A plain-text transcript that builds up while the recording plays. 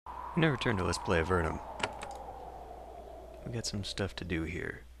We never returned to Let's Play Avernum. We got some stuff to do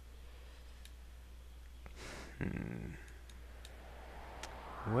here.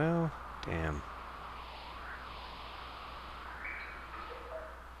 Well, damn.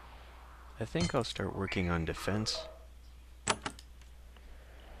 I think I'll start working on defense. There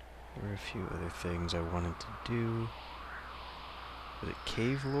were a few other things I wanted to do. Was it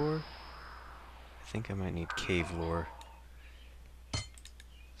cave lore? I think I might need cave lore.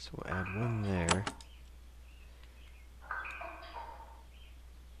 So we'll add one there.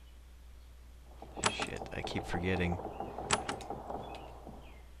 Shit, I keep forgetting.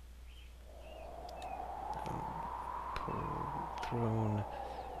 Throne.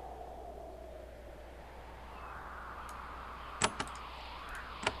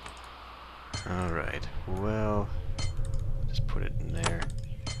 Alright, well, just put it in there.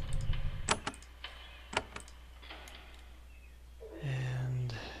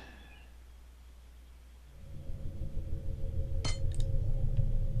 And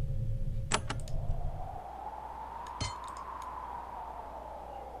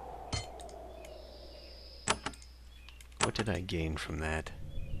what did I gain from that?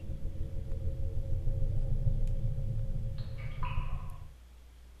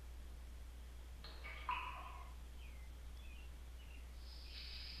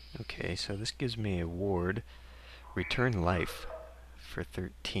 Okay, so this gives me a ward. Return life for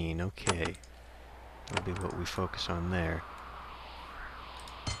 13. Okay. That'll be what we focus on there.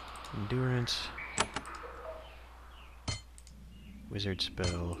 Endurance. Wizard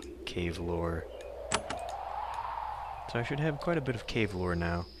spell. Cave lore. So I should have quite a bit of cave lore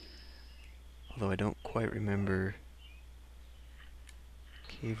now. Although I don't quite remember.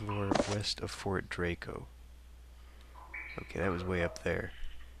 Cave lore west of Fort Draco. Okay, that was way up there.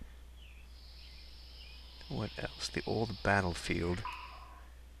 What else? The old battlefield,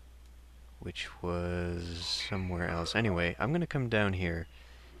 which was somewhere else. Anyway, I'm gonna come down here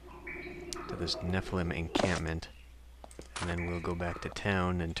to this Nephilim encampment, and then we'll go back to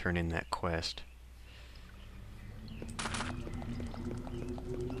town and turn in that quest.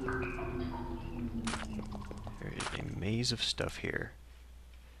 There is a maze of stuff here.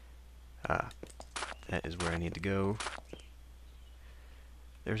 Ah, that is where I need to go.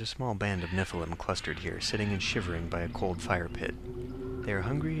 There's a small band of Nephilim clustered here, sitting and shivering by a cold fire pit. They are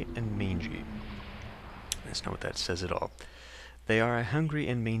hungry and mangy. That's not what that says at all. They are a hungry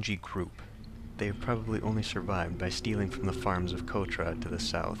and mangy group. They have probably only survived by stealing from the farms of Kotra to the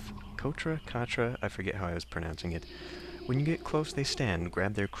south. Katra, I forget how I was pronouncing it. When you get close, they stand,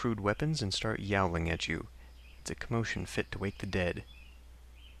 grab their crude weapons, and start yowling at you. It's a commotion fit to wake the dead.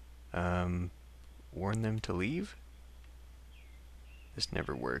 Warn them to leave? This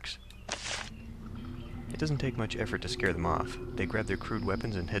never works. It doesn't take much effort to scare them off. They grab their crude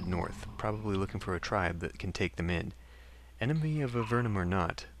weapons and head north, probably looking for a tribe that can take them in. Enemy of Avernum or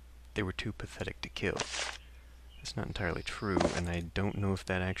not, they were too pathetic to kill. That's not entirely true, and I don't know if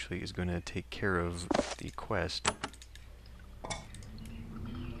that actually is going to take care of the quest.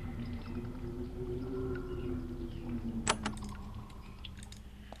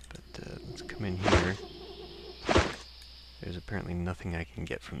 But let's come in here. There's apparently nothing I can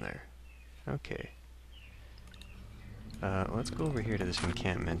get from there. Okay. Let's go over here to this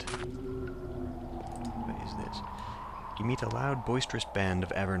encampment. What is this? You meet a loud, boisterous band of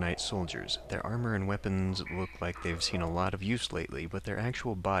Avernite soldiers. Their armor and weapons look like they've seen a lot of use lately, but their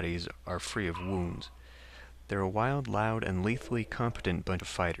actual bodies are free of wounds. They're a wild, loud, and lethally competent bunch of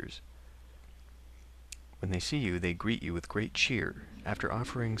fighters. When they see you, they greet you with great cheer. After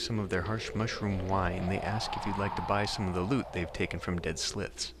offering some of their harsh mushroom wine, they ask if you'd like to buy some of the loot they've taken from dead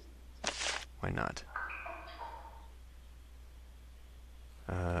sliths. Why not?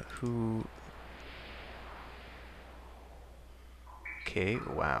 Who... Okay,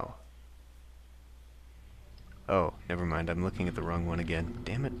 wow. Oh, never mind, I'm looking at the wrong one again.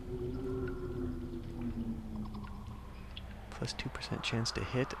 Damn it. Plus 2% chance to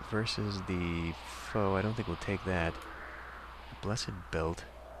hit versus the foe. I don't think we'll take that. A blessed belt.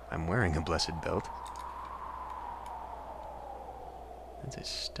 I'm wearing a blessed belt. That's a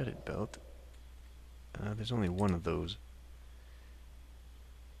studded belt. There's only one of those.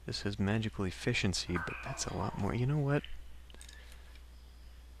 This says magical efficiency, but that's a lot more. You know what?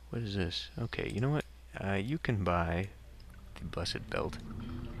 What is this? Okay, you know what? You can buy the blessed belt.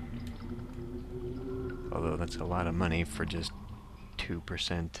 Although that's a lot of money for just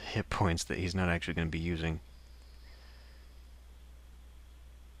 2% hit points that he's not actually going to be using.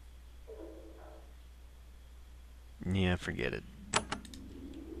 Yeah, forget it.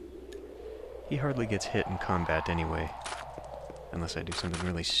 He hardly gets hit in combat anyway. Unless I do something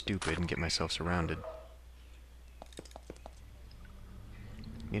really stupid and get myself surrounded.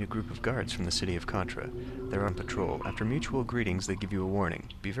 Meet a group of guards from the city of Contra. They're on patrol. After mutual greetings, they give you a warning.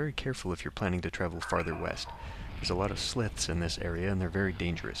 Be very careful if you're planning to travel farther west. There's a lot of sliths in this area, and they're very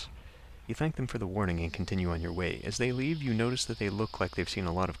dangerous. You thank them for the warning and continue on your way. As they leave, you notice that they look like they've seen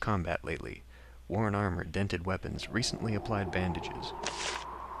a lot of combat lately. Worn armor, dented weapons, recently applied bandages.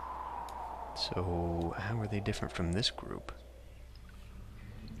 So, how are they different from this group?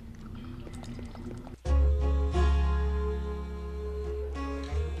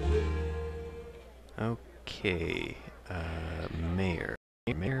 Okay, mayor.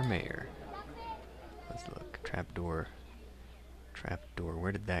 Mayor. Let's look. Trapdoor.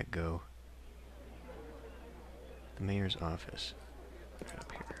 Where did that go? The mayor's office. Right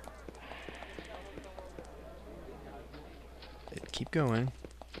up here. Keep going.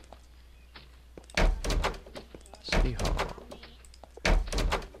 City Hall.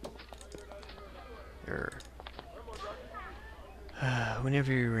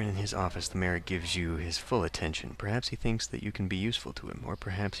 Whenever you're in his office, the mayor gives you his full attention. Perhaps he thinks that you can be useful to him, or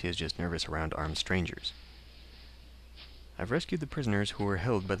perhaps he is just nervous around armed strangers. I've rescued the prisoners who were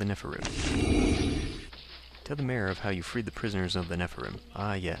held by the Nephirim. Tell the mayor of how you freed the prisoners of the Nephirim.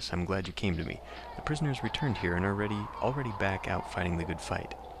 Ah, yes, I'm glad you came to me. The prisoners returned here and are already back out fighting the good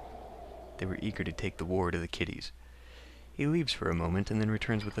fight. They were eager to take the war to the kiddies. He leaves for a moment and then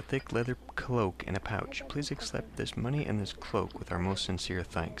returns with a thick leather cloak and a pouch. Please accept this money and this cloak with our most sincere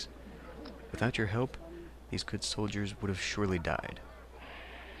thanks. Without your help, these good soldiers would have surely died.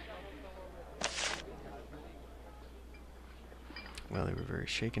 Well, they were very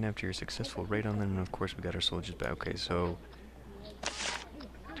shaken after your successful raid on them, and of course we got our soldiers back. Okay, so... do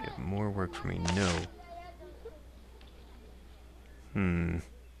you have more work for me? No.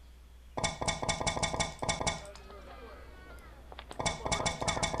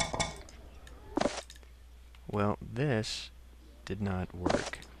 Well, this did not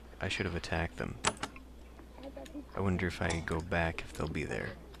work. I should have attacked them. I wonder if I go back if they'll be there.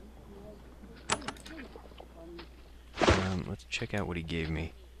 Let's check out what he gave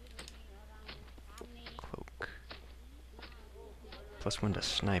me. Cloak. +1 to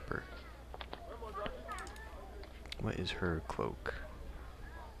sniper. What is her cloak?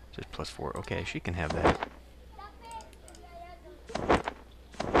 Just +4. Okay, she can have that.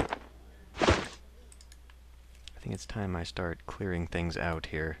 I think it's time I start clearing things out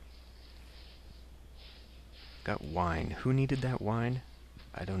here. Got wine. Who needed that wine?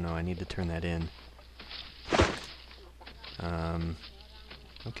 I don't know. I need to turn that in.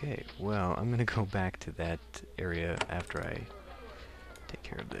 Okay, well, I'm gonna go back to that area after I take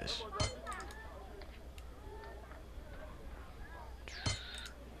care of this.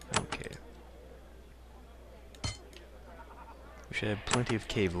 Okay. We should have plenty of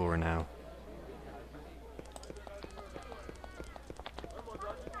cave lore now.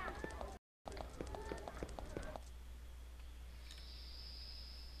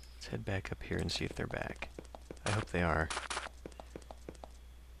 Let's head back up here and see if they're back. I hope they are.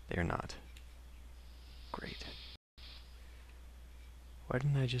 They're not. Great. Why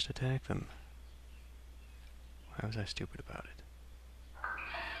didn't I just attack them? Why was I stupid about it?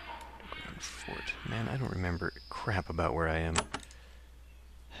 Underground fort. Man, I don't remember crap about where I am.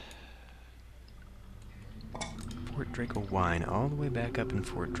 Fort Draco wine, all the way back up in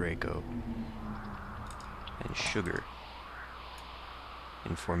Fort Draco. And sugar.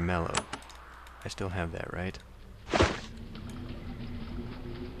 In Formello. I still have that, right?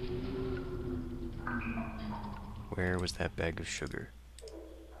 Where was that bag of sugar?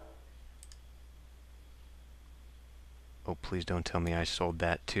 Oh, please don't tell me I sold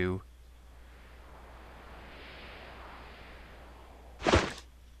that too.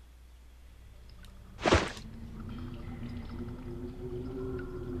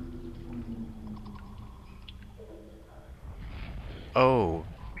 Oh,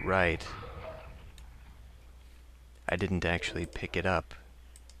 right. I didn't actually pick it up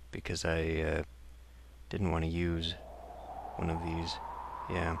because I didn't want to use one of these.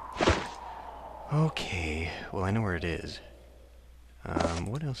 Yeah. Okay, well I know where it is.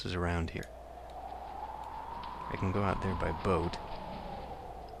 What else is around here? I can go out there by boat,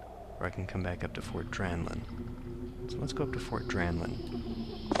 or I can come back up to Fort Dranlin. So let's go up to Fort Dranlin.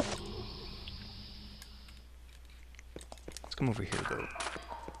 Let's come over here though.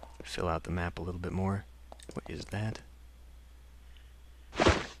 Fill out the map a little bit more. What is that?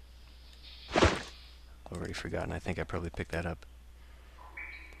 Already forgotten. I think I probably picked that up.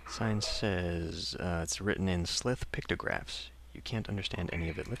 Sign says it's written in Slith pictographs. You can't understand any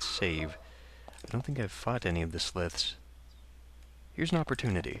of it. Let's save. I don't think I've fought any of the Sliths. Here's an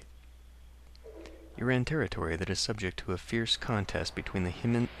opportunity. You're in territory that is subject to a fierce contest between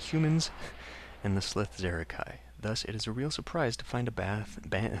the humans and the Slith Zerakai. Thus, it is a real surprise to find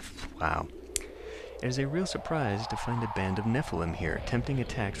wow. It is a real surprise to find a band of Nephilim here, attempting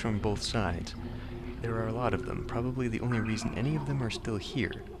attacks from both sides. There are a lot of them, probably the only reason any of them are still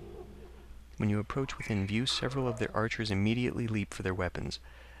here. When you approach within view, several of their archers immediately leap for their weapons.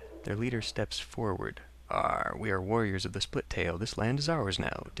 Their leader steps forward. We are warriors of the Split Tail. This land is ours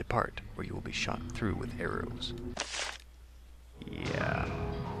now. Depart, or you will be shot through with arrows. Yeah,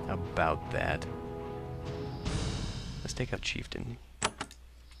 about that. Let's take out Chieftain.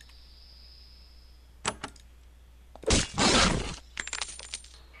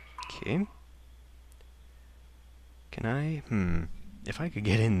 Okay. Can I? If I could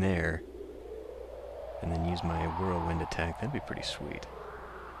get in there and then use my whirlwind attack, that'd be pretty sweet.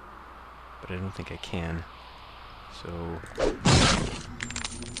 But I don't think I can. So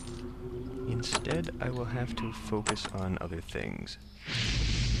instead, I will have to focus on other things.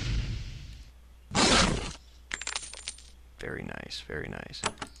 Very nice, very nice.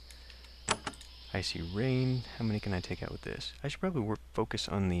 Icy Rain. How many can I take out with this? I should probably focus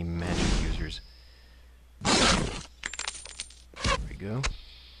on the magic users. There we go.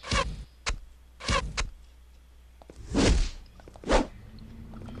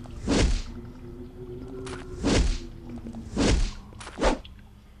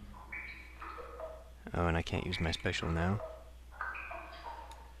 Oh, and I can't use my special now.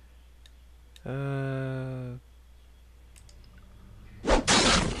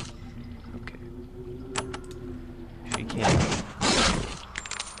 Okay. She can't.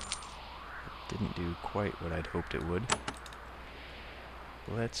 Didn't do quite what I'd hoped it would.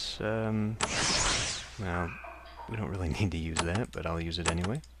 Let's, well, we don't really need to use that, but I'll use it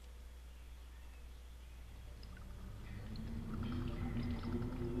anyway.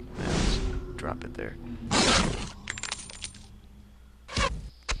 Let's drop it there.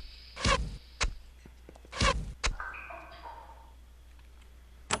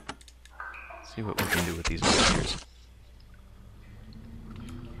 See what we can do with these archers.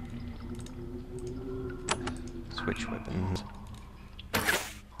 Switch weapons.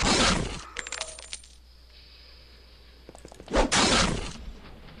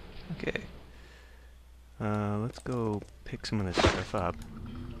 Okay. Let's go pick some of this stuff up.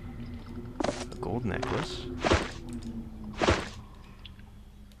 A gold necklace.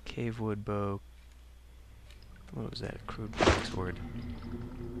 Cave wood bow. What was that? Crude sword.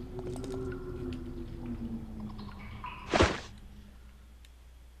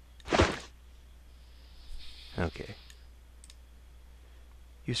 Okay.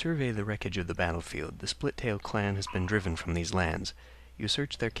 You survey the wreckage of the battlefield. The Split-Tail clan has been driven from these lands. You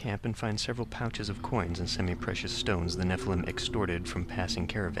search their camp and find several pouches of coins and semi-precious stones the Nephilim extorted from passing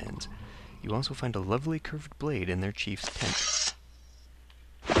caravans. You also find a lovely curved blade in their chief's tent.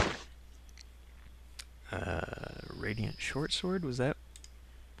 Radiant short sword? Was that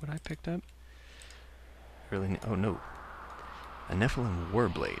what I picked up? Really? Oh no. A Nephilim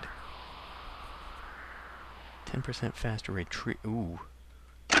warblade. 10% faster retreat. Ooh.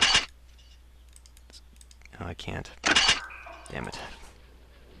 Oh, I can't. Damn it.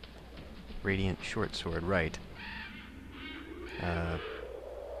 Radiant short sword, right. I'll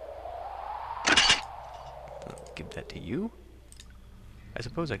give that to you? I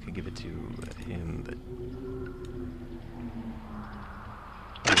suppose I could give it to him, but...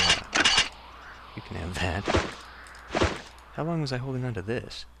 Oh yeah. You can have that. How long was I holding on to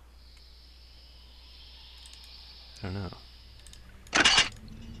this? I don't know.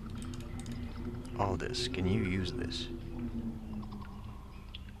 Aldous, can you use this?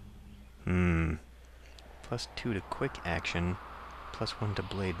 +2 to quick action, +1 to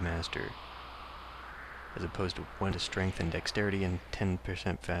blade master. As opposed to 1 to strength and dexterity and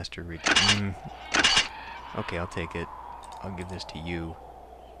 10% faster reach. Okay, I'll take it. I'll give this to you.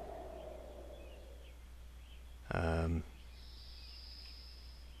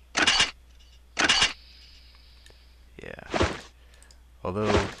 Yeah.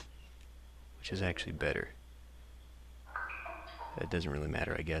 Although, which is actually better? That doesn't really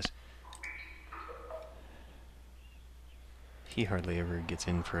matter, I guess. He hardly ever gets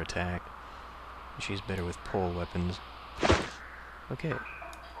in for attack. She's better with pole weapons. Okay.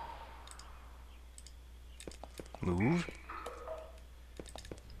 Move.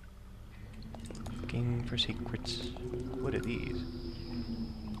 Looking for secrets. What are these?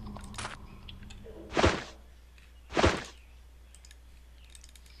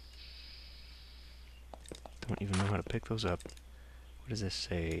 Don't even know how to pick those up. What does this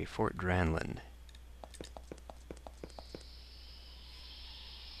say? Fort Dranlin.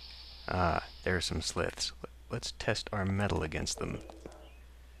 Ah, there are some sliths. Let's test our metal against them.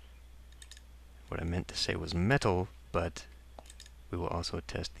 What I meant to say was metal, but we will also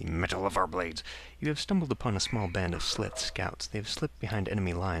test the metal of our blades. You have stumbled upon a small band of Slith scouts. They have slipped behind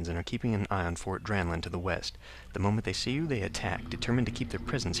enemy lines and are keeping an eye on Fort Dranlin to the west. The moment they see you, they attack, determined to keep their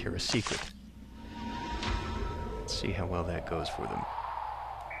presence here a secret. Let's see how well that goes for them.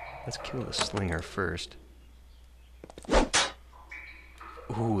 Let's kill the slinger first.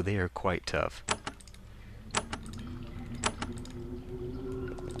 Ooh, they are quite tough.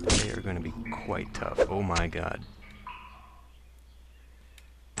 They are going to be quite tough. Oh my god.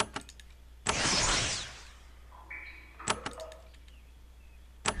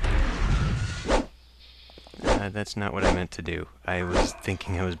 That's not what I meant to do. I was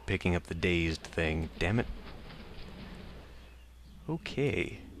thinking I was picking up the dazed thing. Damn it.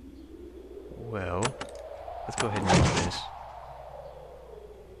 Okay. Well, let's go ahead and use this.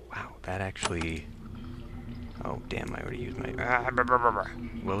 Wow, that actually... Oh, damn, I already used my...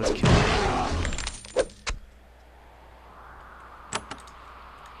 Well, let's kill it.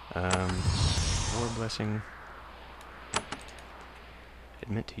 War Blessing.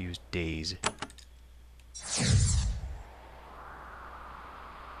 I meant to use Daze.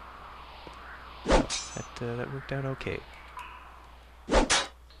 That worked out okay.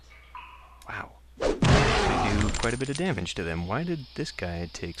 Wow. I actually do quite a bit of damage to them. Why did this guy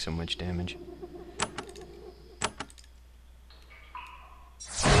take so much damage?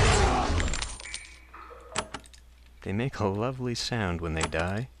 They make a lovely sound when they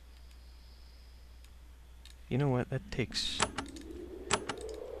die. You know what? That takes...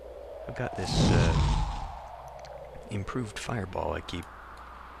 I've got this improved fireball I keep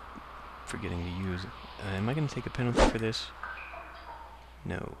forgetting to use. Am I going to take a penalty for this?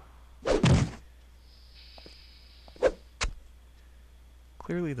 No.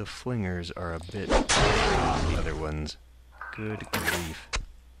 Clearly the flingers are a bit tougher than the other ones. Good grief.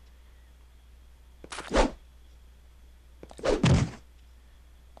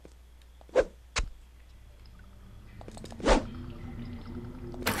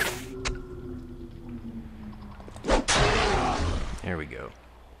 There we go.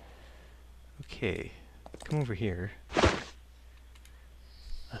 Okay, come over here.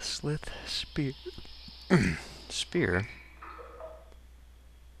 A slith spear. Spear?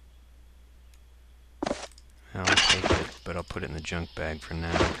 I'll take it, but I'll put it in the junk bag for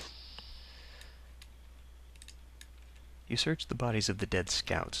now. You searched the bodies of the dead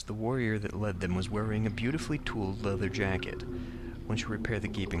scouts. The warrior that led them was wearing a beautifully tooled leather jacket. Once you repair the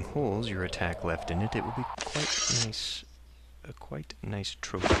gaping holes your attack left in it, it will be quite nice. A quite nice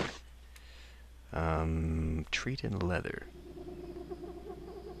trophy. Treated leather.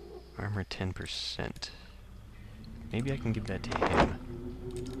 Armor 10%. Maybe I can give that to him.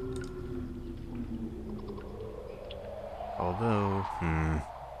 Although,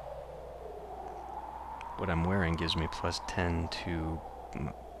 what I'm wearing gives me plus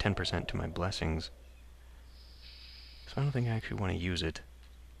 10% to my blessings. So I don't think I actually want to use it.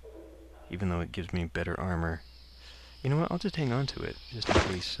 Even though it gives me better armor. You know what, I'll just hang on to it, just in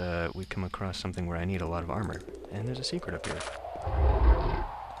case we come across something where I need a lot of armor. And there's a secret up here.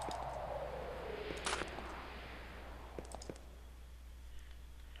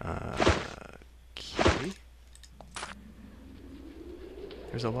 Okay.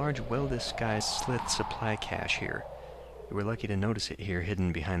 There's a large, well-disguised slith supply cache here. You were lucky to notice it here,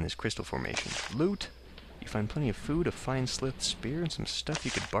 hidden behind this crystal formation. Loot! You find plenty of food, a fine slith spear, and some stuff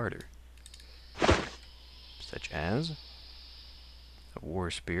you could barter. Such as a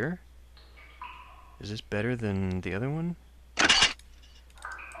war spear. Is this better than the other one?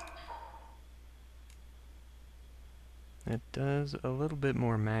 It does a little bit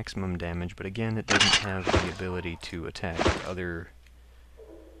more maximum damage, but again, it doesn't have the ability to attack other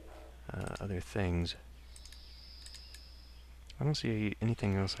things. I don't see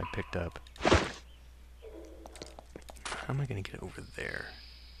anything else I picked up. How am I going to get over there?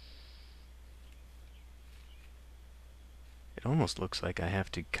 It almost looks like I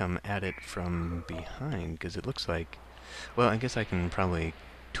have to come at it from behind, because it looks like... Well, I guess I can probably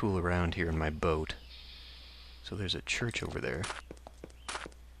tool around here in my boat. So there's a church over there.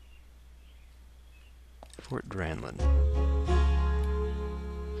 Fort Dranlin.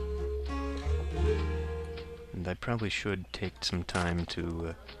 And I probably should take some time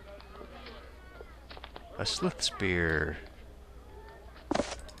to... a slith spear.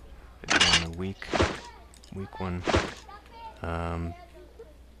 Again, a weak one.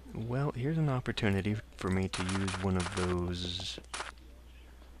 Well, here's an opportunity for me to use one of those...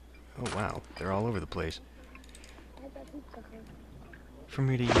 Oh wow, they're all over the place. for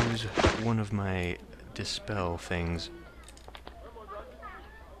me to use one of my dispel things.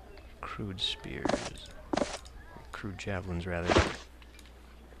 Crude spears. Crude javelins, rather. I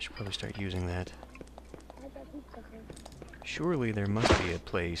should probably start using that. Surely there must be a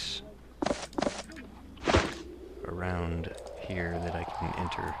place around here that I can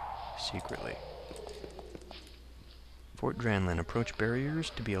enter secretly. Fort Dranlin. Approach barriers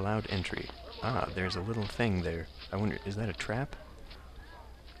to be allowed entry. Ah, there's a little thing there. I wonder, is that a trap?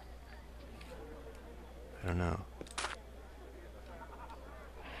 I don't know.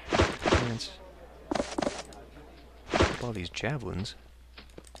 Let's pop all these javelins.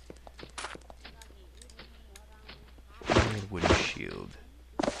 And a wooden shield.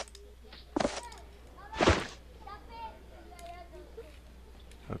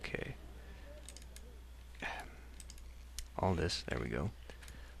 Okay. All this, there we go.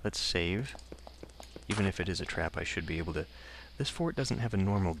 Let's save. Even if it is a trap, I should be able to... This fort doesn't have a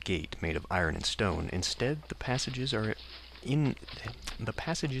normal gate made of iron and stone. Instead, the passages in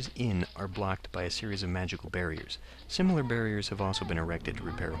are blocked by a series of magical barriers. Similar barriers have also been erected to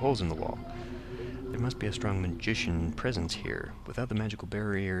repair holes in the wall. There must be a strong magician presence here. Without the magical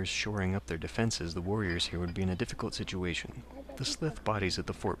barriers shoring up their defenses, the warriors here would be in a difficult situation. The slith bodies at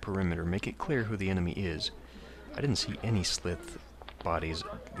the fort perimeter make it clear who the enemy is. I didn't see any slith bodies.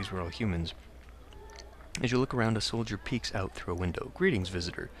 These were all humans. As you look around, a soldier peeks out through a window. Greetings,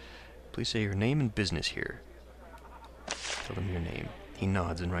 visitor. Please say your name and business here. Tell them your name. He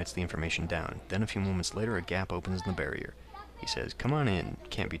nods and writes the information down. Then a few moments later, a gap opens in the barrier. He says, "Come on in.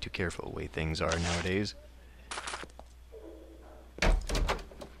 Can't be too careful the way things are nowadays."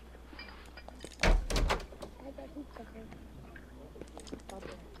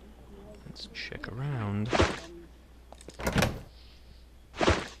 Let's check around.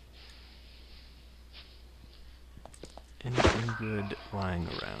 Anything good lying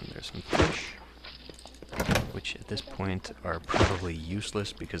around? There's some fish, which at this point are probably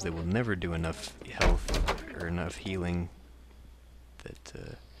useless because they will never do enough health or enough healing that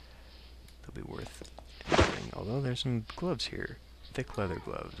they'll be worth anything. Although there's some gloves here. Thick leather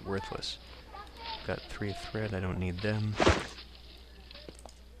gloves, worthless. Got 3 thread, I don't need them.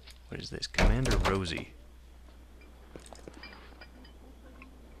 What is this? Commander Rosie.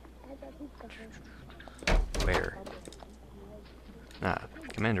 Where? Ah,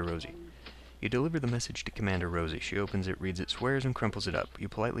 Commander Rosie. You deliver the message to Commander Rosie. She opens it, reads it, swears, and crumples it up. You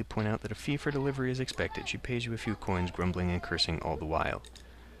politely point out that a fee for delivery is expected. She pays you a few coins, grumbling and cursing all the while.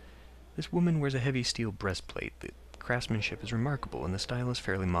 This woman wears a heavy steel breastplate. The craftsmanship is remarkable, and the style is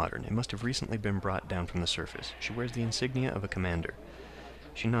fairly modern. It must have recently been brought down from the surface. She wears the insignia of a commander.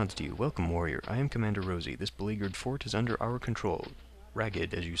 She nods to you. Welcome, warrior. I am Commander Rosie. This beleaguered fort is under our control.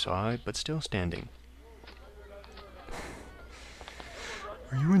 Ragged, as you saw, but still standing.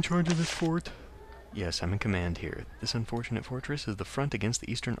 Are you in charge of this fort? Yes, I'm in command here. This unfortunate fortress is the front against the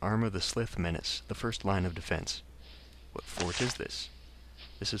eastern arm of the Slith menace, the first line of defense. What fort is this?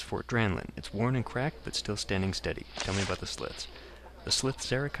 This is Fort Dranlin. It's worn and cracked, but still standing steady. Tell me about the Sliths. The Slith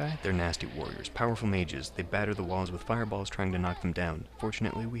Zerakai? They're nasty warriors, powerful mages. They batter the walls with fireballs trying to knock them down.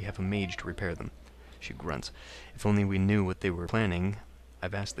 Fortunately, we have a mage to repair them. She grunts. If only we knew what they were planning.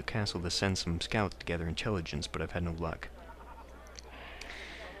 I've asked the castle to send some scouts to gather intelligence, but I've had no luck.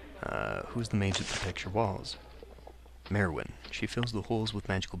 Who's the mage that protects your walls? Merwin. She fills the holes with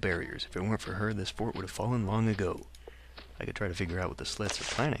magical barriers. If it weren't for her, this fort would have fallen long ago. I could try to figure out what the Sliths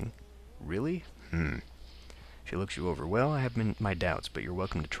are planning. Really? She looks you over. Well, I have my doubts, but you're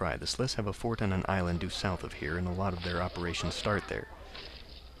welcome to try. The Sliths have a fort on an island due south of here, and a lot of their operations start there.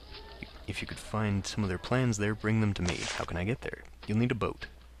 If you could find some of their plans there, bring them to me. How can I get there? You'll need a boat.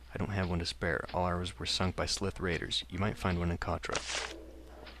 I don't have one to spare. All ours were sunk by Slith raiders. You might find one in Katra.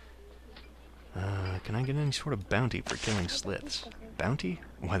 Can I get any sort of bounty for killing Sliths? Bounty?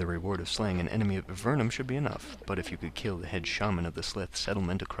 Why, the reward of slaying an enemy of Avernum should be enough. But if you could kill the head shaman of the Slith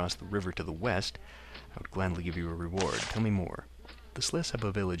settlement across the river to the west, I would gladly give you a reward. Tell me more. The Sliths have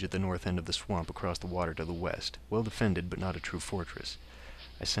a village at the north end of the swamp across the water to the west. Well defended, but not a true fortress.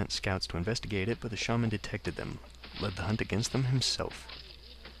 I sent scouts to investigate it, but the shaman detected them. Led the hunt against them himself.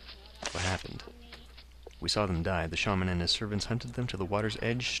 What happened? We saw them die. The shaman and his servants hunted them to the water's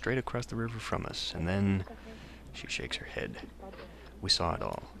edge, straight across the river from us. And then... She shakes her head. We saw it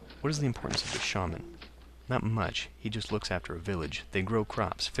all. What is the importance of the shaman? Not much. He just looks after a village. They grow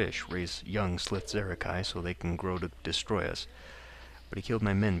crops, fish, raise young Slith Zerakai so they can grow to destroy us. But he killed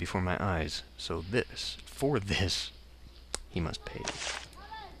my men before my eyes. So for this, he must pay.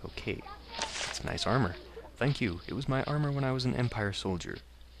 Okay. That's nice armor. Thank you. It was my armor when I was an Empire soldier.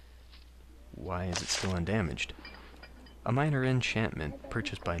 Why is it still undamaged? A minor enchantment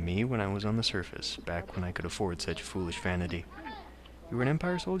purchased by me when I was on the surface, back when I could afford such foolish vanity. You were an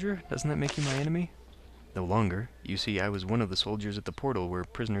Empire soldier? Doesn't that make you my enemy? No longer. You see, I was one of the soldiers at the portal where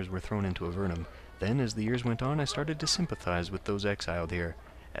prisoners were thrown into Avernum. Then, as the years went on, I started to sympathize with those exiled here.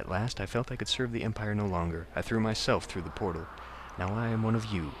 At last, I felt I could serve the Empire no longer. I threw myself through the portal. Now I am one of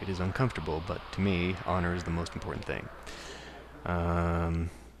you. It is uncomfortable, but to me, honor is the most important thing. I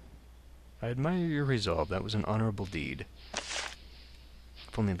admire your resolve. That was an honorable deed.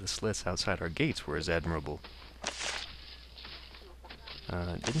 If only the slits outside our gates were as admirable.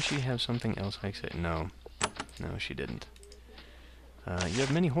 Didn't she have something else I said? No. No, she didn't. You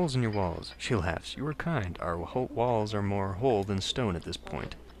have many holes in your walls. She laughs. You are kind. Our walls are more whole than stone at this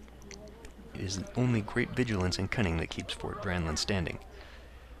point. It is only great vigilance and cunning that keeps Fort Dranlin standing.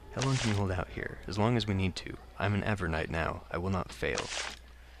 How long can you hold out here? As long as we need to. I'm an Avernite now. I will not fail.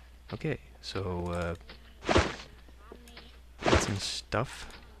 Okay, so, got some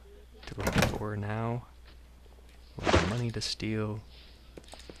stuff to look for now. A lot of money to steal.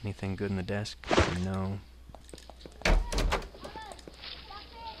 Anything good in the desk? No.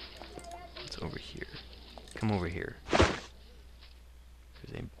 What's over here? Come over here.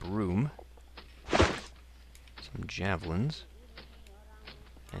 There's a broom. Some javelins.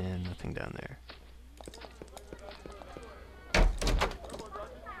 And nothing down there.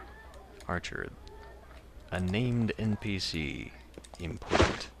 Archer. A named NPC.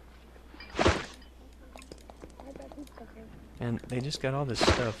 Important. And they just got all this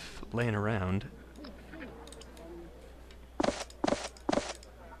stuff laying around.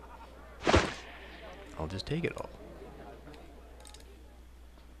 I'll just take it all.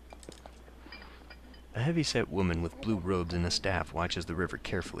 A heavy-set woman with blue robes and a staff watches the river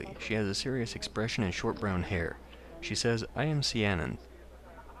carefully. She has a serious expression and short brown hair. She says, I am Sianan.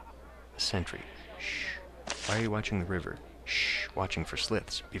 A sentry. Shh. Why are you watching the river? Shh. Watching for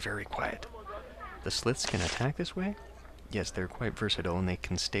sliths. Be very quiet. The sliths can attack this way? Yes, they're quite versatile and they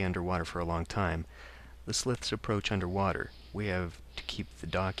can stay underwater for a long time. The sliths approach underwater. We have to keep the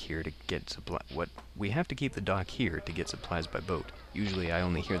dock here to get supplies by boat. Usually I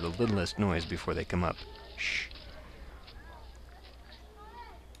only hear the littlest noise before they come up. Shh.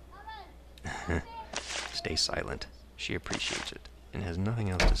 Stay silent. She appreciates it and has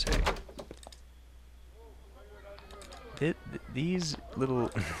nothing else to say. These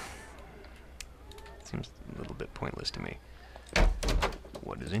little... Seems a little bit pointless to me.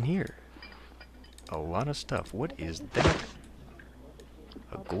 What is in here? A lot of stuff. What is that?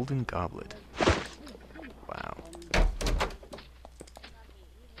 A golden goblet. Wow.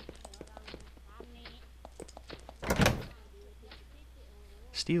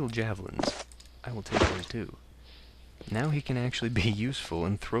 Steel javelins. I will take those too. Now he can actually be useful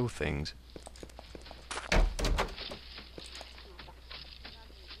and throw things. A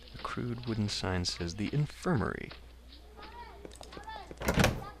crude wooden sign says the infirmary.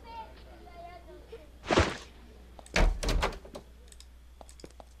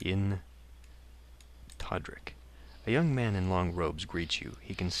 In Todrick. A young man in long robes greets you.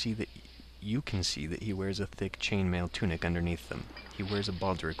 You can see that he wears a thick chainmail tunic underneath them. He wears a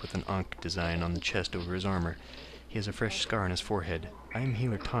baldric with an ankh design on the chest over his armor. He has a fresh scar on his forehead. I am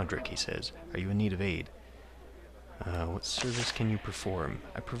healer Todrick, he says. Are you in need of aid? What service can you perform?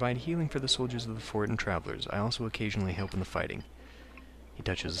 I provide healing for the soldiers of the fort and travelers. I also occasionally help in the fighting. He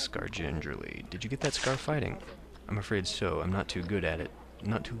touches the scar gingerly. Did you get that scar fighting? I'm afraid so. I'm not too good at it.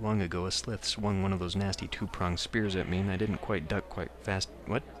 Not too long ago, a slith swung one of those nasty two-pronged spears at me, and I didn't quite duck quite fast.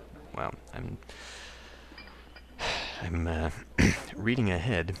 What? Wow, I'm reading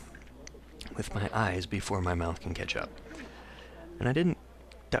ahead with my eyes before my mouth can catch up. And I didn't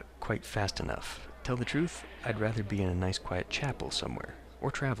duck quite fast enough. Tell the truth, I'd rather be in a nice quiet chapel somewhere. Or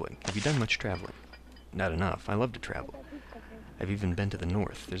traveling. Have you done much traveling? Not enough. I love to travel. I've even been to the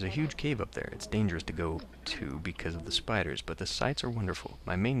north. There's a huge cave up there. It's dangerous to go to because of the spiders, but the sights are wonderful.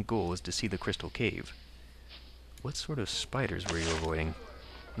 My main goal is to see the crystal cave. What sort of spiders were you avoiding?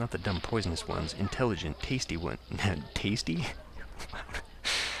 Not the dumb poisonous ones. Intelligent, tasty ones. Tasty?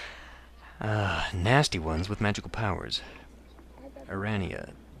 Nasty ones with magical powers.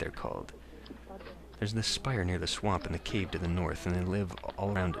 Arania, they're called. There's this spire near the swamp in the cave to the north, and they live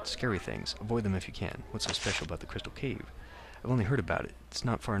all around it. Scary things. Avoid them if you can. What's so special about the crystal cave? I've only heard about it. It's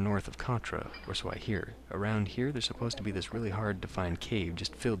not far north of Contra, or so I hear. Around here, there's supposed to be this really hard-to-find cave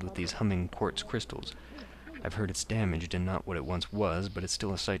just filled with these humming quartz crystals. I've heard it's damaged and not what it once was, but it's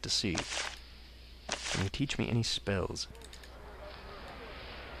still a sight to see. Can you teach me any spells?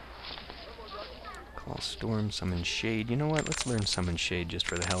 Call Storm, Summon Shade. You know what? Let's learn Summon Shade just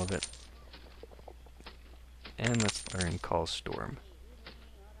for the hell of it. And let's learn Call Storm.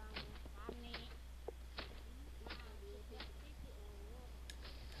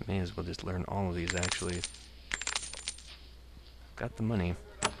 I may as well just learn all of these, actually. Got the money.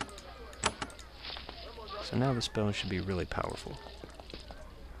 So now the spell should be really powerful.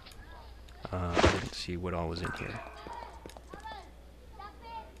 I didn't see what all was in here.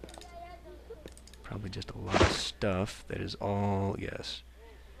 Probably just a lot of stuff that is all, yes.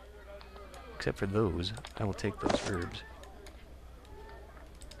 Except for those, I will take those herbs.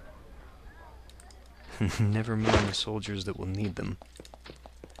 Never mind the soldiers that will need them.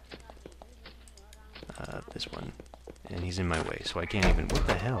 This one. And he's in my way, so I can't even... What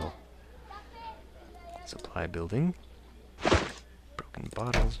the hell? Supply building. Broken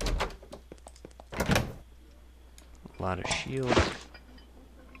bottles. A lot of shields.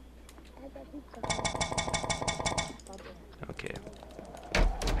 Okay.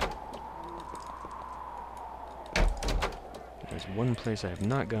 There's one place I have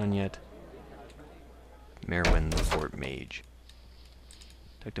not gone yet. Merwin, the Fort Mage.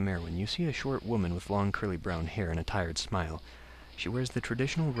 Dr. Merwin, you see a short woman with long curly brown hair and a tired smile. She wears the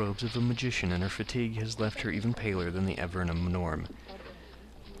traditional robes of a magician, and her fatigue has left her even paler than the Avernum norm.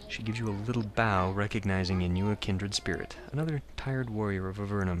 She gives you a little bow, recognizing in you a kindred spirit. Another tired warrior of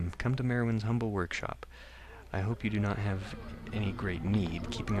Avernum, come to Merwin's humble workshop. I hope you do not have any great need.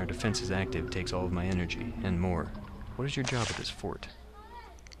 Keeping our defenses active takes all of my energy, and more. What is your job at this fort?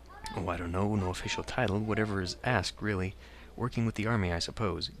 Oh, I don't know, no official title, whatever is asked, really. Working with the army, I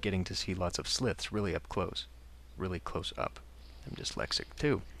suppose. Getting to see lots of sliths really up close. Really close up. I'm dyslexic,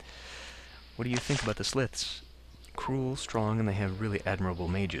 too. What do you think about the sliths? Cruel, strong, and they have really admirable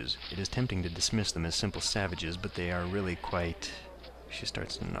mages. It is tempting to dismiss them as simple savages, but they are really quite... She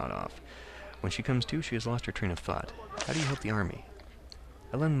starts to nod off. When she comes to, she has lost her train of thought. How do you help the army?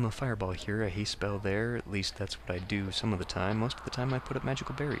 I lend them a fireball here, a haste spell there. At least that's what I do some of the time. Most of the time I put up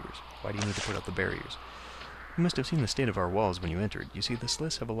magical barriers. Why do you need to put up the barriers? You must have seen the state of our walls when you entered. You see, the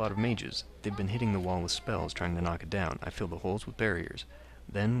sliths have a lot of mages. They've been hitting the wall with spells, trying to knock it down. I fill the holes with barriers.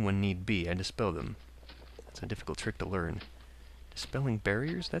 Then, when need be, I dispel them. That's a difficult trick to learn. Dispelling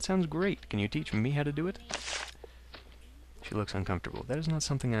barriers? That sounds great. Can you teach me how to do it? She looks uncomfortable. That is not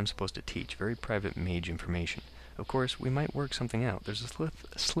something I'm supposed to teach. Very private mage information. Of course, we might work something out. There's a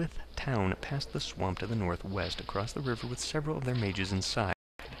slith town past the swamp to the northwest, across the river with several of their mages inside.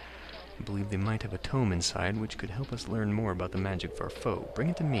 I believe they might have a tome inside, which could help us learn more about the magic of our foe. Bring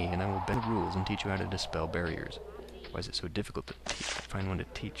it to me, and I will bend the rules and teach you how to dispel barriers. Why is it so difficult to find one to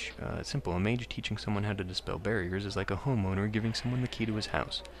teach? It's simple. A mage teaching someone how to dispel barriers is like a homeowner giving someone the key to his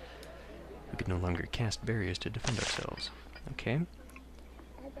house. We could no longer cast barriers to defend ourselves. Okay.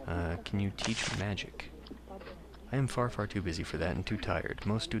 Can you teach magic? I am far, far too busy for that and too tired.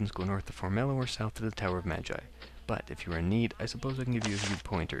 Most students go north to Formello or south to the Tower of Magi. But if you are in need, I suppose I can give you a few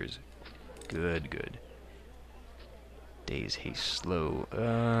pointers. Good, good. Daze, haste, slow.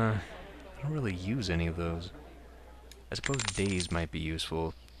 I don't really use any of those. I suppose daze might be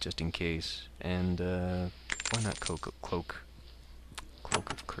useful, just in case. And, why not cloak of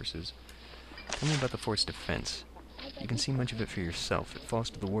curses? Tell me about the fort's defense. You can see much of it for yourself. It falls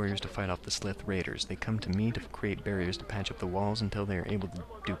to the warriors to fight off the slith raiders. They come to me to create barriers to patch up the walls until they are able to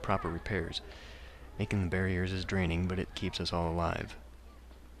do proper repairs. Making the barriers is draining, but it keeps us all alive.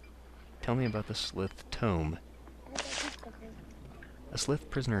 Tell me about the slith tome. A slith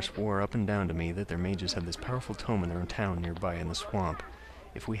prisoner swore up and down to me that their mages have this powerful tome in their own town nearby in the swamp.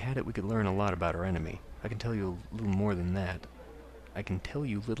 If we had it, we could learn a lot about our enemy. I can tell you a little more than that.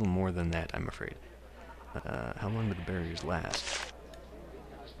 I'm afraid. How long do the barriers last?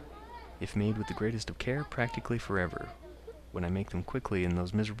 If made with the greatest of care, practically forever. When I make them quickly in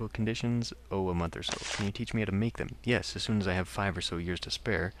those miserable conditions, oh, a month or so. Can you teach me how to make them? Yes, as soon as I have 5 or so years to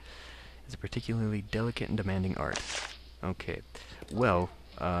spare. It's a particularly delicate and demanding art. Okay. Well,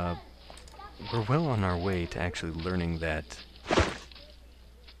 we're well on our way to actually learning that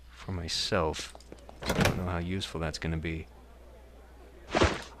for myself. I don't know how useful that's going to be.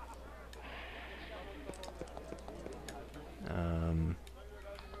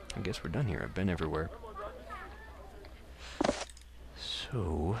 I guess we're done here. I've been everywhere.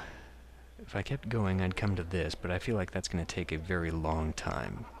 So, if I kept going, I'd come to this, but I feel like that's going to take a very long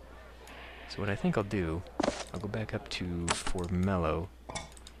time. So what I think I'll do, I'll go back up to Formello,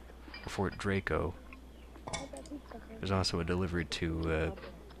 or Fort Draco. There's also a delivery to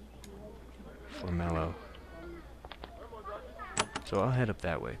Formello. So I'll head up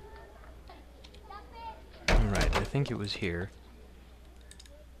that way. Alright, I think it was here.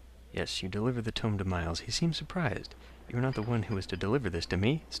 Yes, you deliver the tome to Miles. He seems surprised. You are not the one who was to deliver this to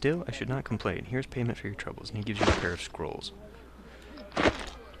me. Still, I should not complain. Here's payment for your troubles. And he gives you a pair of scrolls.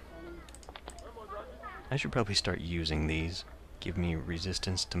 I should probably start using these. Give me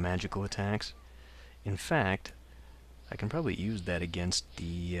resistance to magical attacks. In fact, I can probably use that against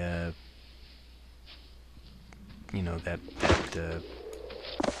the, you know, that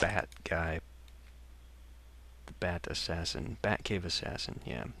bat guy. The bat assassin. Bat cave assassin,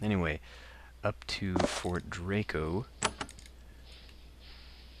 yeah. Anyway, up to Fort Draco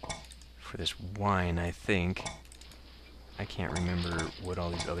for this wine, I think. I can't remember what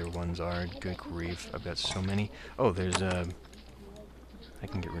all these other ones are. Good grief, I've got so many. Oh, there's I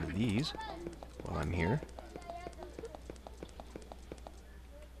can get rid of these while I'm here.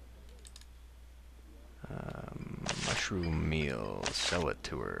 Mushroom meal, sell it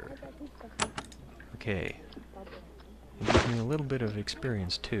to her. Okay. It gives me a little bit of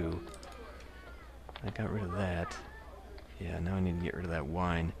experience too. I got rid of that. Yeah, now I need to get rid of that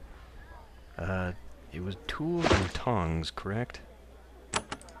wine. It was tools and tongs, correct?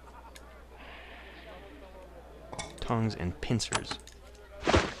 Tongs and pincers.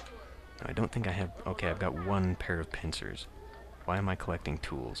 No, I don't think I have... Okay, I've got one pair of pincers. Why am I collecting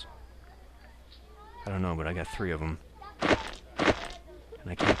tools? I don't know, but I got 3 of them.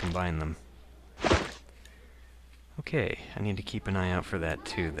 And I can't combine them. Okay, I need to keep an eye out for that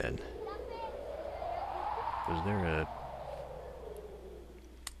too, then. Was there a...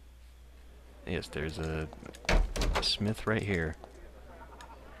 Yes, there's a smith right here.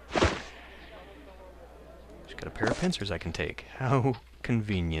 She's got a pair of pincers I can take. How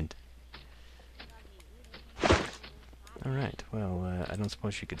convenient. Alright, well, I don't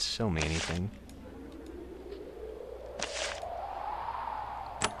suppose she could sell me anything.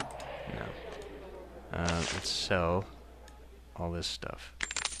 No. Let's sell all this stuff.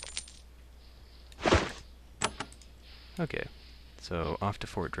 Okay, so off to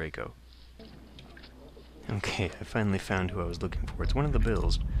Fort Draco. Okay, I finally found who I was looking for. It's one of the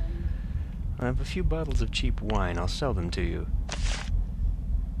bills. I have a few bottles of cheap wine. I'll sell them to you.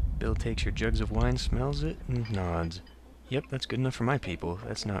 Bill takes your jugs of wine, smells it, and nods. Yep, that's good enough for my people.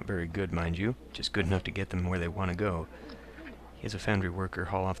 That's not very good, mind you. Just good enough to get them where they want to go. He has a foundry worker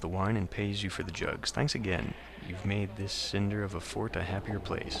haul off the wine and pays you for the jugs. Thanks again. You've made this cinder of a fort a happier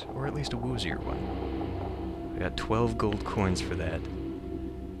place. Or at least a woozier one. I got 12 gold coins for that.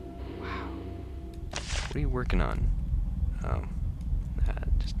 Wow. What are you working on? Oh.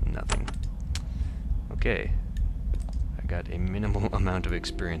 Just nothing. Okay. I got a minimal amount of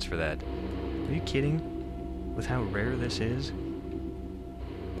experience for that. Are you kidding? With how rare this is?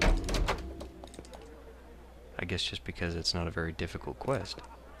 I guess just because it's not a very difficult quest.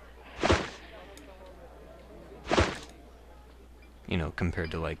 You know,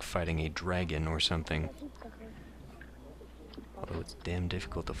 compared to like fighting a dragon or something. Although it's damn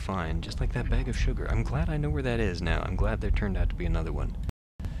difficult to find, just like that bag of sugar. I'm glad I know where that is now. I'm glad there turned out to be another one.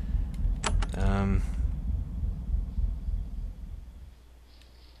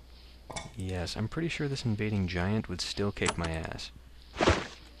 Yes, I'm pretty sure this invading giant would still kick my ass.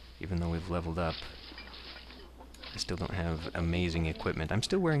 Even though we've leveled up. I still don't have amazing equipment. I'm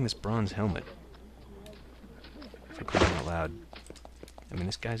still wearing this bronze helmet. For crying out loud. I mean,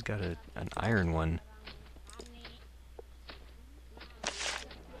 this guy's got an iron one.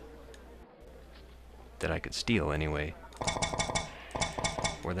 That I could steal, anyway.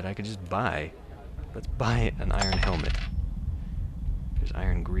 Or that I could just buy. Let's buy an iron helmet. There's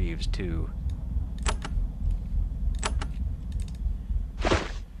iron greaves, too.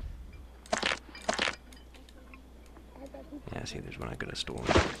 Yeah, see, there's one I could have stolen.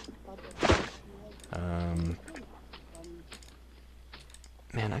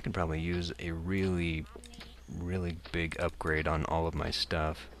 Man, I could probably use a really, really big upgrade on all of my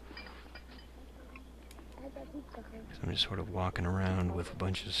stuff. I'm just sort of walking around with a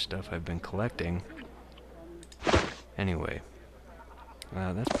bunch of stuff I've been collecting. Anyway,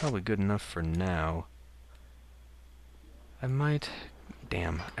 that's probably good enough for now. I might...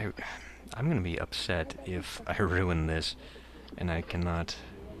 Damn, I'm gonna be upset if I ruin this and I cannot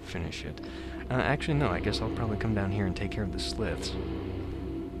finish it. Actually, no, I guess I'll probably come down here and take care of the sliths.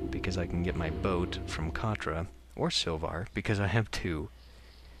 Because I can get my boat from Katra, or Silvar, because I have 2.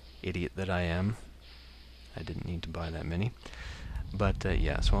 Idiot that I am. I didn't need to buy that many. But,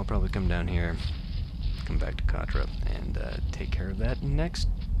 yeah, so I'll probably come down here, come back to Katra, and take care of that next...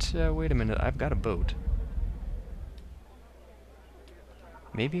 wait a minute, I've got a boat.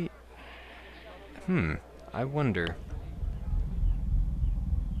 Maybe... I wonder...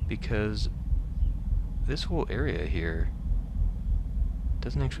 Because this whole area here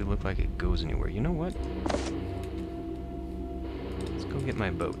doesn't actually look like it goes anywhere. You know what? Let's go get my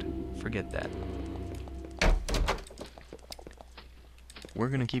boat. Forget that. We're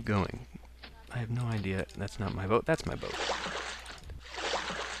gonna keep going. I have no idea. That's not my boat. That's my boat.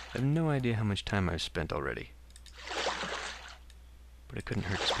 I have no idea how much time I've spent already. But it couldn't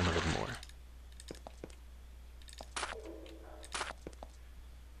hurt to spend a little more.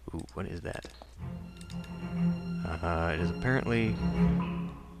 Ooh, what is that? It is apparently...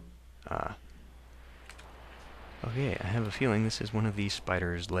 Okay, I have a feeling this is one of these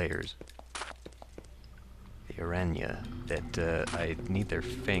spiders' lairs. The Aranya that I need their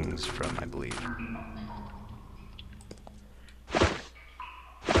fangs from, I believe.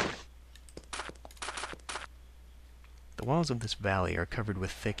 The walls of this valley are covered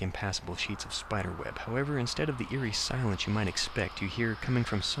with thick, impassable sheets of spiderweb. However, instead of the eerie silence you might expect, you hear, coming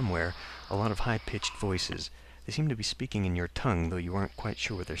from somewhere, a lot of high-pitched voices. They seem to be speaking in your tongue, though you aren't quite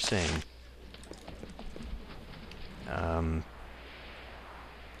sure what they're saying.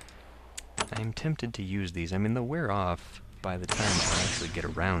 I'm tempted to use these. I mean, they'll wear off by the time I actually get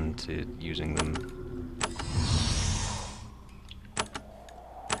around to using them.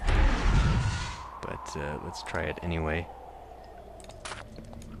 But let's try it anyway.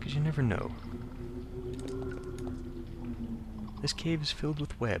 Because you never know. This cave is filled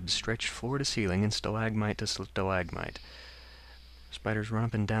with webs, stretched floor to ceiling and stalagmite to stalagmite. Spiders run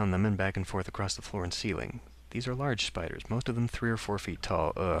up and down them and back and forth across the floor and ceiling. These are large spiders, most of them 3 or 4 feet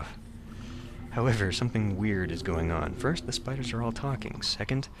tall. Ugh. However, something weird is going on. First, the spiders are all talking.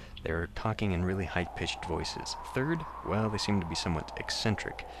 Second, they're talking in really high-pitched voices. Third, well, they seem to be somewhat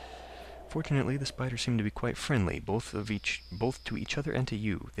eccentric. Fortunately, the spiders seem to be quite friendly, both to each other and to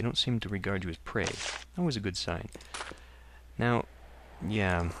you. They don't seem to regard you as prey. Always a good sign. Now,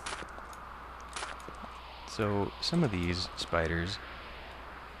 yeah. So, some of these spiders...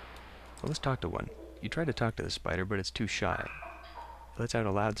 Well, let's talk to one. You try to talk to the spider, but it's too shy. It lets out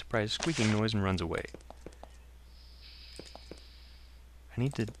a loud, surprised squeaking noise and runs away. I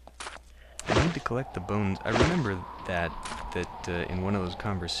need to collect the bones. I remember that in one of those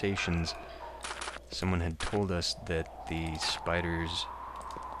conversations, someone had told us that the spiders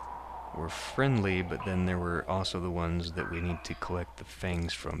were friendly, but then there were also the ones that we need to collect the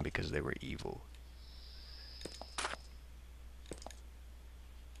fangs from because they were evil.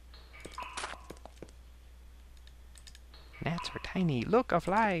 Gnats are tiny. Look, a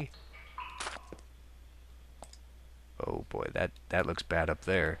fly! Oh boy, that looks bad up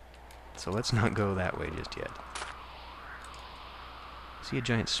there. So let's not go that way just yet. See a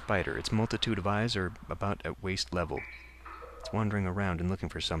giant spider. Its multitude of eyes are about at waist level. It's wandering around and looking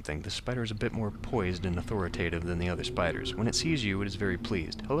for something. The spider is a bit more poised and authoritative than the other spiders. When it sees you, it is very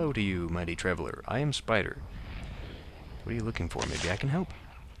pleased. Hello to you, mighty traveler. I am Spider. What are you looking for? Maybe I can help.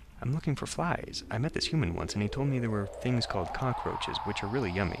 I'm looking for flies. I met this human once, and he told me there were things called cockroaches, which are really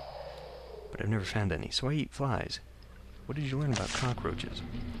yummy. But I've never found any, so I eat flies. What did you learn about cockroaches?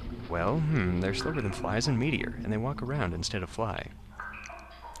 Well, they're slower than flies and meatier, and they walk around instead of fly.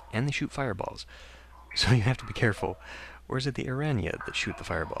 And they shoot fireballs. So you have to be careful. Or is it the Aranya that shoot the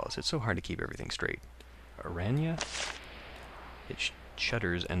fireballs? It's so hard to keep everything straight. Aranya? It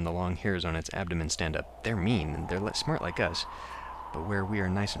shudders, and the long hairs on its abdomen stand up. They're mean, and they're smart like us. But where we are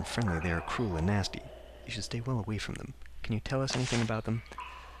nice and friendly, they are cruel and nasty. You should stay well away from them. Can you tell us anything about them?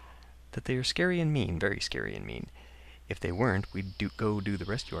 That they are scary and mean, very scary and mean. If they weren't, we'd go do the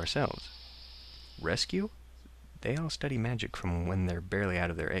rescue ourselves. Rescue? They all study magic from when they're barely out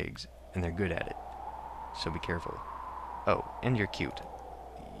of their eggs, and they're good at it. So be careful. Oh, and you're cute.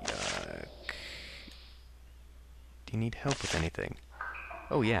 Yuck. Do you need help with anything?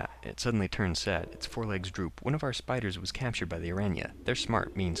 Oh yeah, it suddenly turns sad. Its forelegs droop. One of our spiders was captured by the Aranya. They're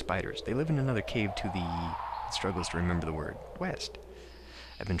smart, mean spiders. They live in another cave to the... It struggles to remember the word. West.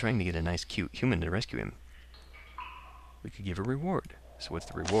 I've been trying to get a nice, cute human to rescue him. We could give a reward. So what's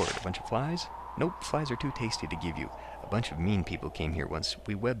the reward? A bunch of flies? Nope, flies are too tasty to give you. A bunch of mean people came here once.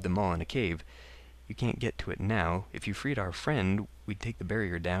 We webbed them all in a cave. You can't get to it now. If you freed our friend, we'd take the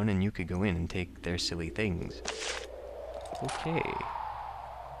barrier down and you could go in and take their silly things. Okay.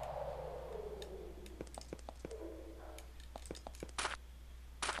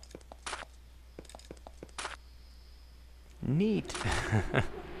 Neat.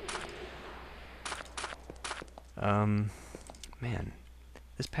 Man.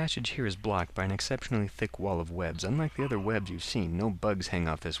 This passage here is blocked by an exceptionally thick wall of webs. Unlike the other webs you've seen, no bugs hang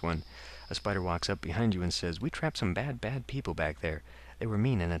off this one. A spider walks up behind you and says, "We trapped some bad people back there. They were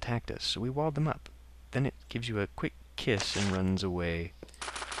mean and attacked us, so we walled them up." Then it gives you a quick kiss and runs away.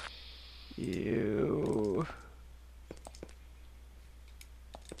 Ew.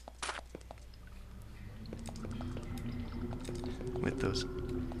 With those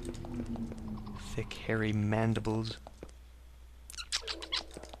thick, hairy mandibles.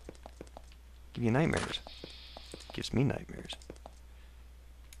 Give you nightmares. Gives me nightmares.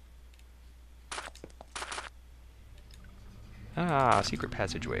 Ah, secret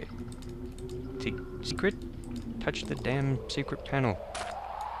passageway. Secret? Touch the damn secret panel.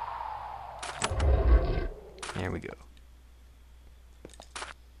 There we go.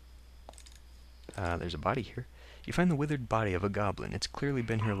 There's a body here. You find the withered body of a goblin. It's clearly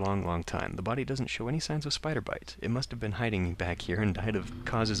been here a long, long time. The body doesn't show any signs of spider bites. It must have been hiding back here and died of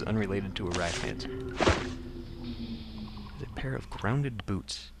causes unrelated to arachnids. There's a pair of grounded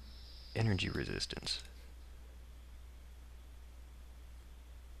boots. Energy resistance.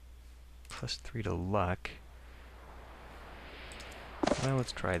 +3 to luck. Well,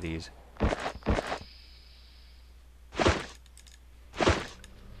 let's try these.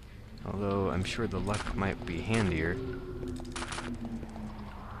 Although I'm sure the luck might be handier.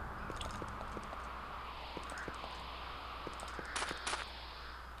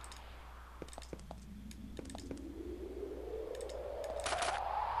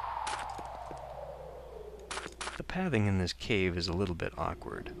 The pathing in this cave is a little bit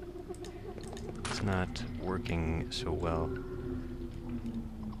awkward. It's not working so well.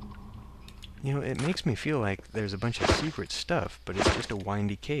 You know, it makes me feel like there's a bunch of secret stuff, but it's just a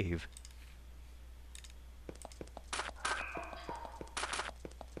windy cave.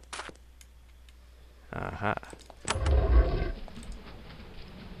 Aha.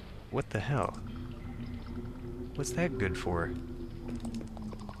 What the hell? What's that good for?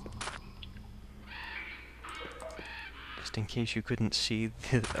 Just in case you couldn't see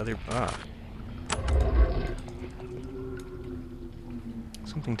the other...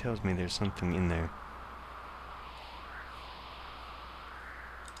 Something tells me there's something in there.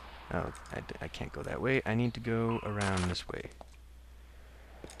 Oh, I can't go that way. I need to go around this way.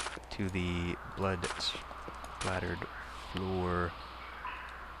 To the blood-splattered floor.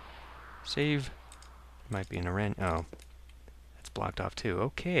 Save. Might be an Iran. Oh. That's blocked off too.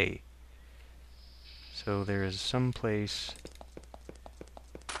 Okay. So there is some place...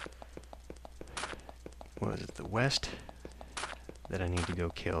 What was it? The west? That I need to go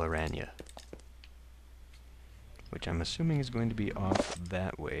kill Aranya. Which I'm assuming is going to be off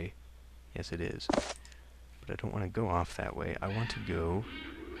that way. Yes, it is. But I don't want to go off that way. I want to go...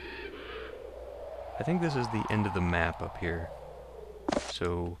 I think this is the end of the map up here.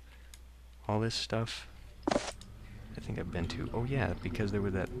 So, all this stuff, I think I've been to. Oh yeah, because there were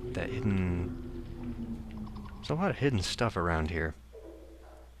that hidden... There's a lot of hidden stuff around here.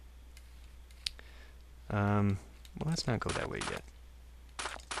 Well, let's not go that way yet.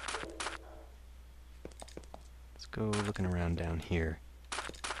 Let's go looking around down here.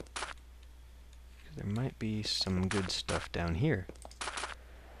 Because there might be some good stuff down here.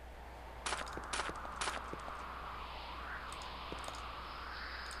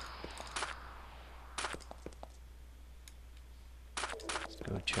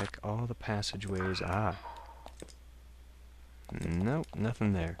 Go check all the passageways. Ah. Nope,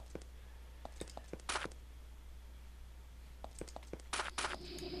 nothing there.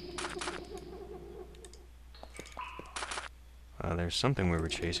 There's something we were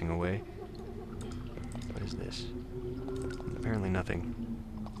chasing away. What is this? Apparently nothing.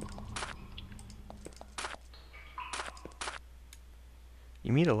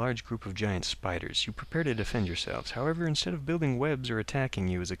 You meet a large group of giant spiders. You prepare to defend yourselves. However, instead of building webs or attacking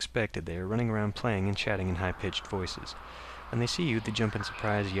you as expected, they are running around playing and chatting in high-pitched voices. When they see you, they jump in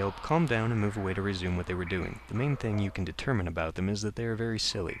surprise, yelp, calm down, and move away to resume what they were doing. The main thing you can determine about them is that they are very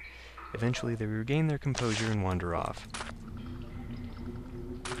silly. Eventually, they regain their composure and wander off.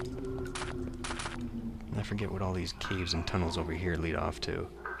 I forget what all these caves and tunnels over here lead off to.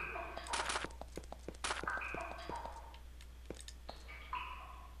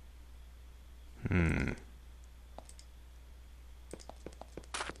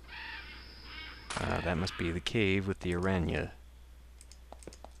 That must be the cave with the Aranya.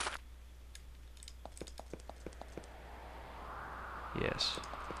 Yes,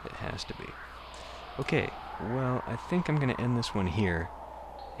 it has to be. Okay, well, I think I'm going to end this one here,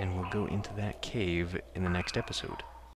 and we'll go into that cave in the next episode.